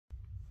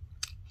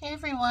Hey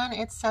everyone,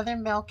 it's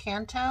Southern Belle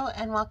Canto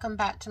and welcome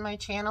back to my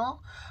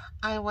channel.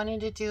 I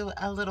wanted to do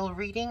a little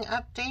reading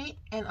update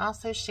and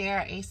also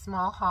share a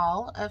small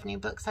haul of new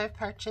books I've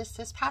purchased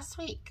this past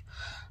week.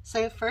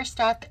 So first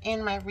up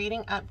in my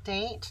reading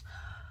update,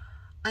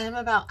 I am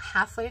about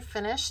halfway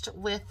finished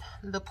with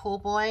The Pool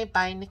Boy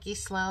by Nikki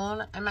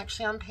Sloane. I'm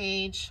actually on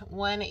page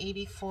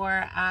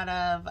 184 out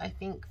of I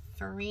think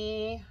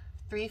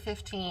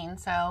 315,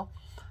 so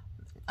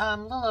a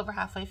little over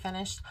halfway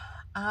finished.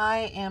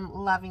 I am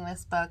loving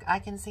this book. I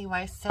can see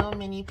why so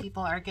many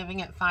people are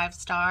giving it 5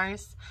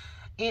 stars.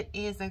 It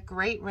is a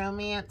great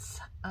romance.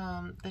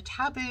 The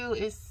taboo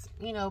is,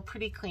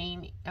 pretty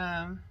clean.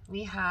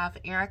 We have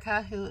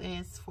Erica, who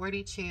is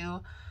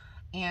 42,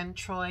 and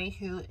Troy,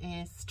 who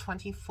is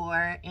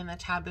 24, and the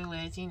taboo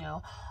is,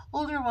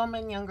 older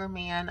woman, younger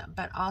man,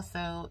 but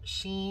also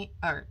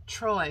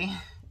Troy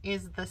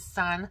is the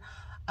son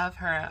of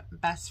her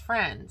best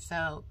friend,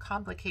 so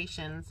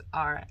complications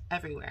are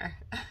everywhere.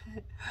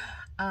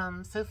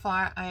 So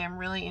far I am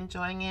really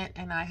enjoying it,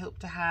 and I hope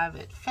to have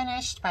it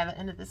finished by the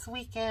end of this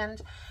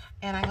weekend,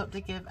 and I hope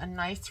to give a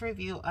nice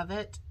review of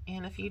it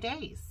in a few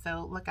days,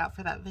 so look out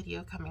for that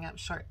video coming up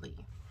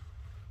shortly.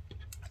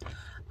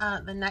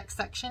 The next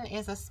section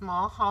is a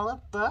small haul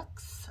of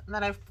books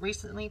that I've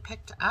recently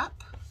picked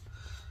up.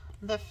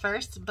 The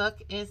first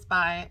book is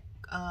by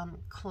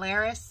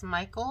Clarice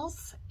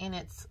Michaels, and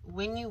it's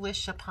When You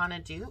Wish Upon a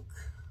Duke.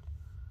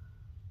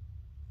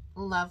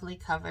 Lovely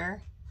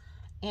cover.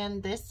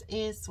 And this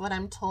is what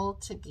I'm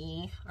told to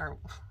be, or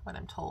what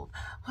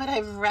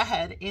I've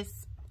read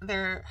is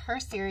her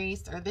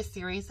series, or this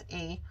series,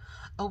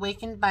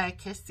 Awakened by a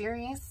Kiss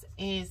series,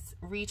 is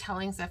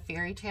retellings of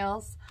fairy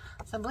tales.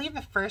 So I believe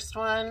the first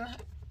one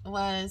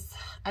was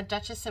A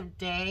Duchess of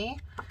Day,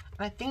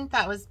 and I think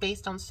that was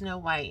based on Snow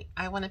White.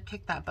 I want to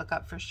pick that book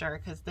up for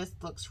sure because this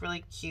looks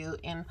really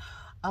cute, and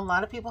a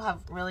lot of people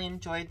have really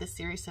enjoyed the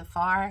series so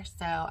far,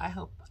 so I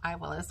hope I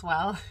will as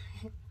well.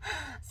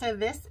 So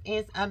this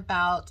is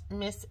about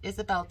Miss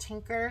Isabel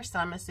Tinker, so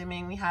I'm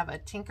assuming we have a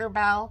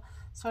Tinkerbell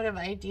sort of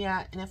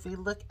idea, and if we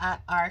look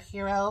at our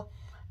hero,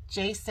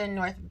 Jason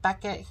North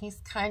Beckett,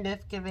 he's kind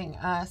of giving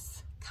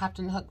us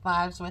Captain Hook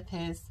vibes with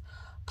his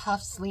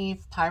puff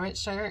sleeve pirate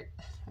shirt.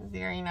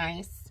 Very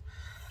nice.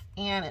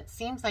 And it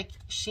seems like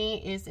she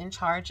is in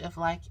charge of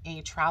like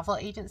a travel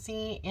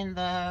agency in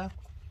this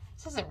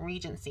isn't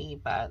Regency,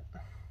 but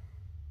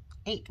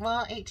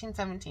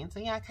 1817, so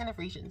yeah, kind of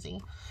Regency,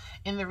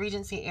 in the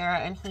Regency era,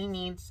 and he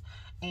needs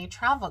a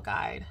travel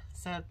guide.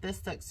 So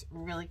this looks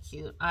really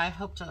cute. I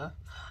hope to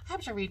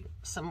read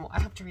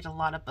a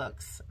lot of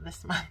books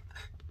this month.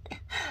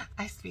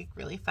 I speak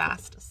really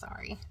fast,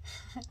 sorry.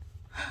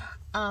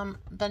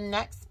 The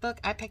next book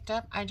I picked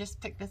up, I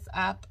just picked this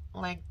up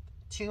like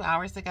 2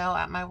 hours ago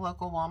at my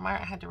local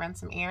Walmart. I had to run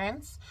some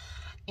errands,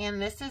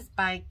 and this is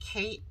by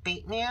Kate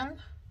Bateman,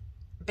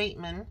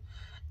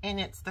 and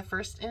it's the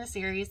first in a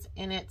series,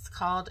 and it's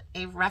called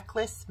A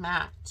Reckless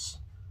Match.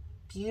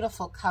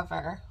 Beautiful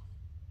cover.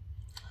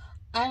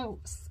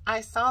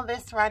 I saw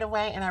this right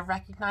away and I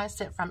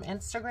recognized it from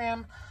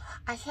Instagram.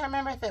 I can't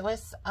remember if it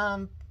was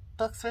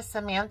Books with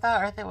Samantha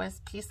or if it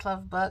was Peace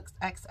Love Books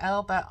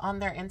XL, but on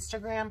their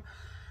Instagram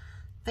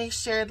they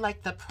shared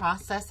like the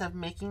process of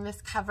making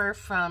this cover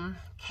from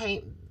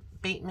Kate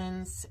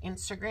Bateman's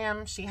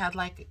Instagram. She had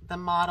like the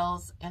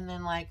models and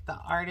then like the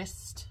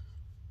artist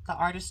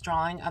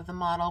drawing of the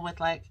model with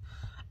like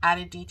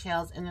added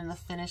details, and then the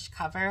finished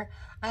cover.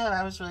 I thought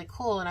that was really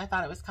cool, and I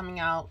thought it was coming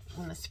out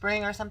in the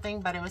spring or something,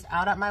 but it was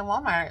out at my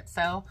Walmart,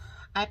 so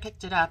I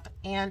picked it up.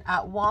 And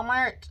at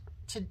Walmart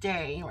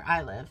today, where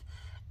I live,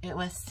 it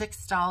was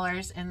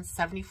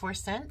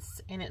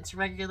 $6.74, and it's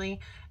regularly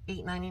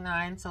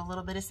 $8.99, so a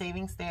little bit of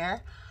savings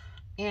there.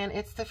 And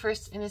it's the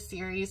first in a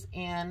series,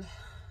 and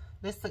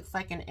this looks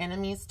like an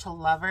enemies to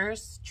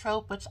lovers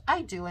trope, which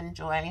I do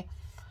enjoy.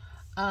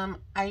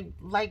 I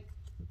like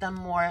them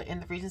more in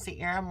the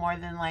Regency era more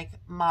than like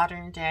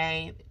modern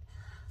day.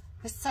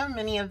 There's so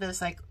many of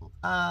those like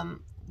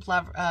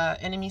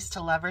enemies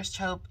to lovers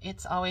trope.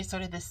 It's always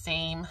sort of the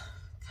same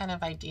kind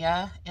of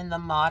idea in the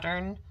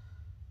modern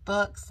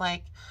books.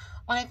 Like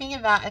when I think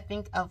of that, I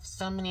think of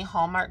so many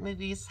Hallmark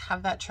movies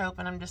have that trope,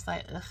 and I'm just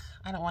like, ugh,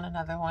 I don't want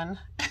another one.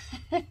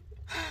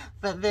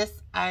 But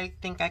this, I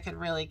think I could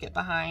really get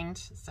behind,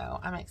 so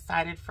I'm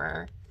excited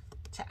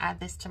to add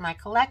this to my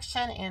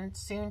collection and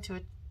soon to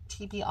a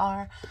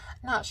TBR.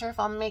 Not sure if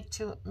I'll make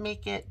to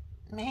it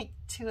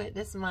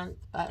this month,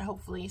 but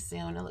hopefully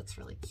soon. It looks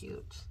really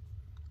cute.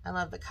 I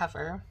love the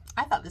cover.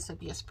 I thought this would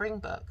be a spring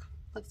book.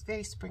 Looks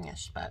very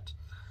springish, but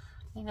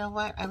you know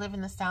what? I live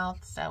in the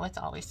South, so it's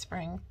always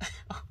spring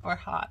or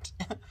hot.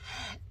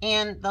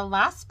 And the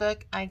last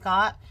book I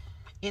got,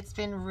 it's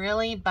been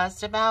really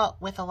buzzed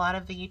about with a lot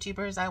of the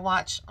YouTubers I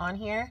watch on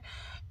here,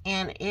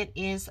 and it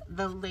is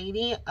The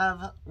Lady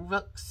of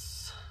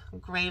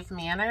Rooksgrave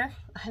Manor.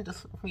 I had to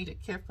read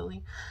it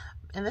carefully.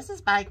 And this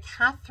is by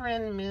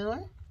Catherine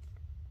Moon,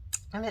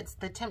 and it's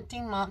The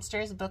Tempting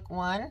Monsters Book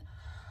 1.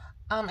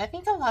 I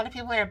think a lot of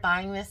people are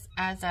buying this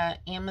as an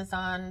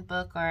Amazon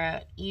book or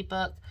an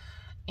ebook,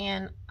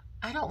 and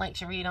I don't like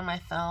to read on my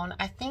phone.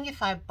 I think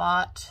if I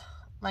bought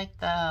like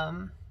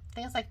the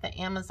things like the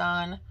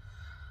Amazon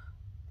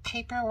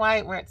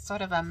Paperwhite where it's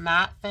sort of a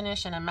matte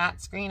finish and a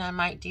matte screen, I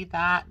might do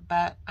that,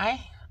 but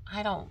I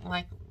don't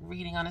like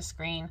reading on a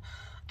screen.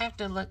 I have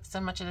to look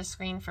so much at the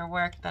screen for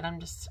work that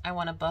I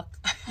want a book.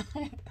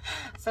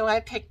 So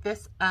I picked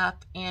this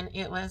up, and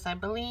it was, I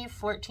believe,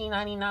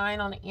 $14.99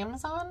 on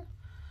Amazon.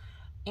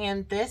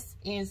 And this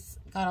is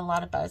got a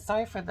lot of buzz.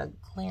 Sorry for the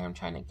glare, I'm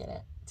trying to get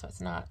it so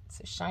it's not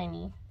so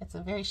shiny. It's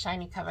a very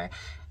shiny cover.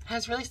 I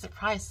was really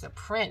surprised the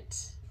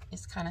print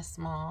is kind of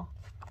small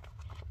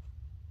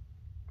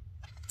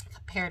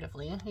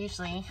comparatively.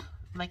 Usually,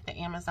 like the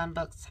Amazon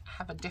books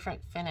have a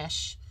different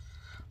finish.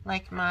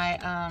 Like my,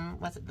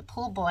 was it The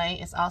Pool Boy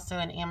is also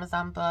an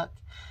Amazon book,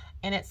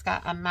 and it's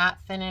got a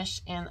matte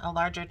finish and a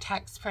larger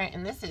text print,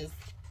 and this is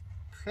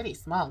pretty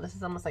small. This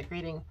is almost like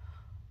reading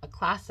a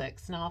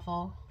classics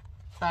novel,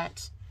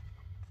 but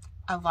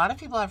a lot of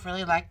people have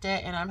really liked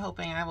it, and I'm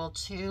hoping I will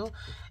too.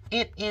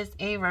 It is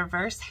a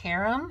reverse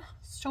harem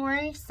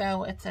story,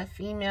 so it's a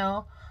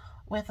female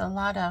with a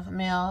lot of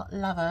male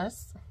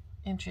lovers.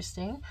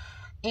 Interesting.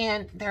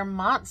 And they're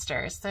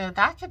monsters, so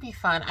that could be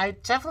fun. I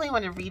definitely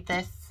want to read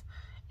this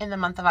in the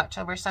month of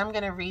October, so I'm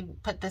going to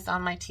put this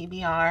on my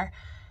TBR,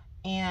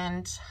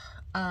 and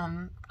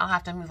I'll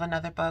have to move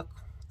another book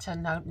to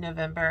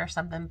November or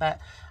something, but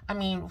I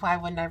mean, why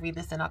wouldn't I read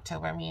this in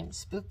October? I mean,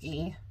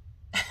 spooky.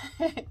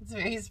 It's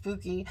very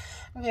spooky,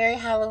 very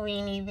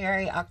Halloweeny,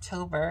 very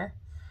October.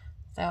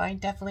 So I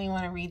definitely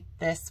want to read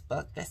this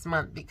book this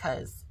month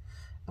because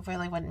it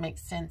really wouldn't make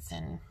sense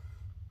in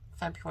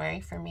February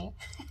for me.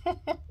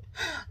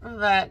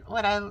 But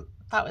what I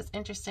thought was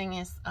interesting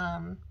is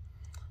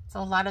so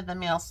a lot of the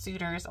male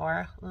suitors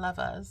or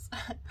lovers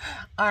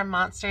are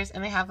monsters,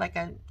 and they have like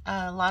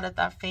a lot of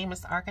the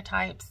famous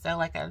archetypes. So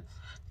like a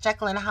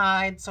Jekyll and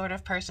Hyde sort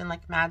of person,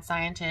 like mad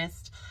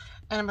scientist.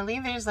 And I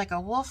believe there's like a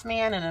wolf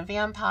man and a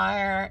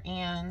vampire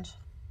and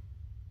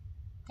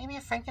maybe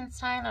a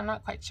Frankenstein. I'm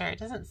not quite sure. It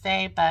doesn't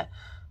say, but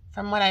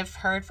from what I've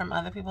heard from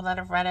other people that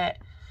have read it,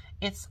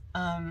 it's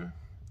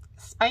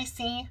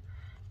spicy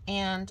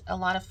and a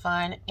lot of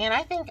fun. And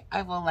I think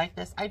I will like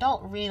this. I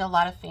don't read a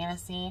lot of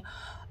fantasy,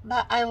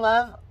 but I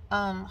love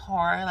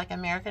horror, like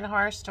American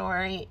Horror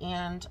Story,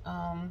 and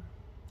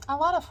a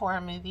lot of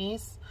horror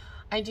movies.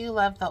 I do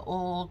love the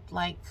old,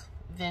 like,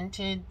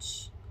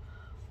 vintage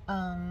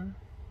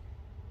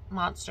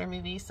monster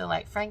movies. So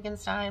like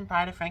Frankenstein,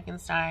 Bride of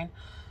Frankenstein,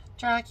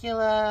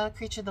 Dracula,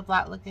 Creature of the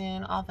Black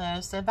Lagoon, all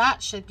those. So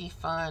that should be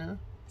fun.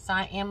 So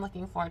I am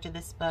looking forward to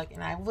this book,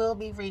 and I will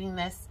be reading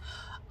this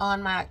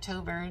on my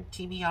October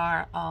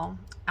TBR. I'll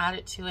add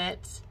it to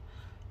it.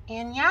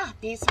 And yeah,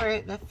 these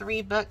were the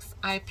 3 books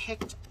I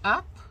picked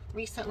up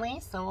recently.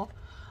 So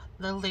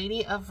The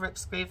Lady of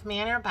Rooksgrave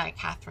Manor by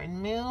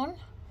Catherine Moon,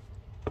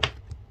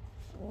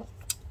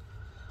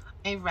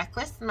 A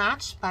Reckless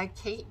Match by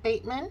Kate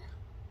Bateman,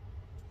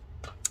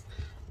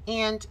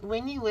 and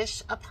When You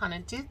Wish Upon a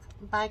Duke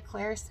by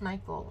Clarice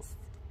Michaels.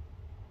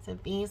 So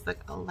these look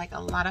like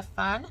a lot of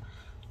fun,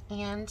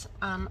 and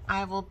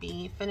I will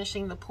be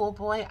finishing The Pool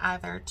Boy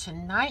either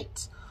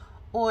tonight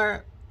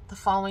or the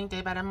following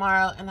day by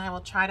tomorrow, and I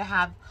will try to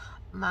have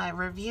my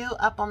review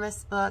up on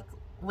this book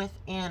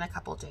within a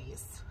couple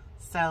days.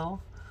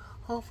 So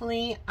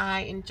hopefully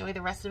I enjoy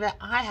the rest of it.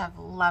 I have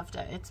loved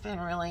it. It's been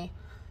really,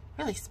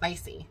 really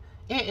spicy.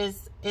 It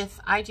is, if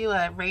I do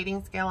a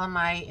rating scale on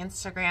my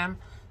Instagram,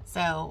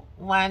 so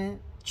 1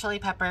 chili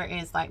pepper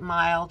is like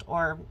mild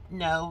or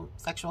no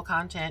sexual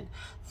content.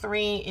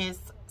 3 is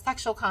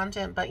sexual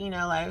content, but you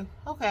know, like,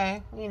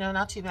 okay, you know,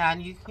 not too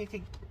bad. You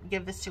could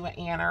give this to an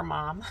aunt or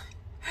mom.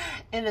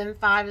 And then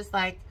 5 is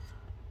like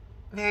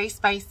very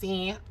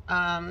spicy,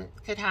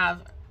 could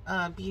have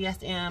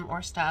BDSM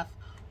or stuff,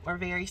 or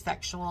very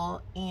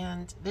sexual.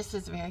 And this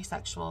is very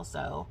sexual,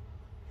 so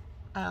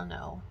I don't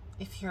know.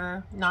 If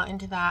you're not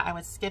into that, I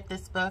would skip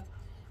this book.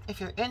 If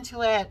you're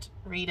into it,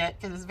 read it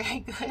because it's very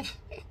good.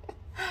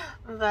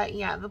 But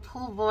yeah, The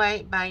Pool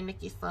Boy by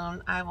Nikki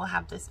Sloane. I will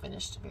have this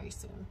finished very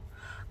soon.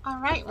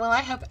 Alright, well,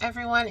 I hope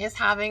everyone is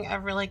having a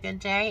really good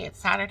day. It's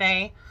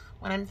Saturday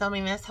when I'm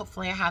filming this.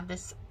 Hopefully I have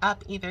this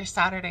up either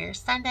Saturday or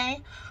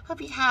Sunday.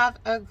 Hope you have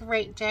a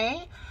great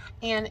day.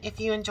 And if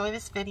you enjoy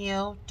this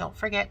video, don't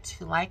forget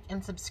to like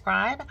and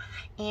subscribe.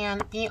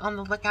 And be on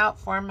the lookout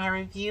for my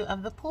review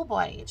of The Pool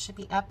Boy. It should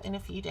be up in a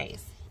few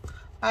days.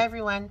 Bye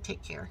everyone.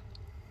 Take care.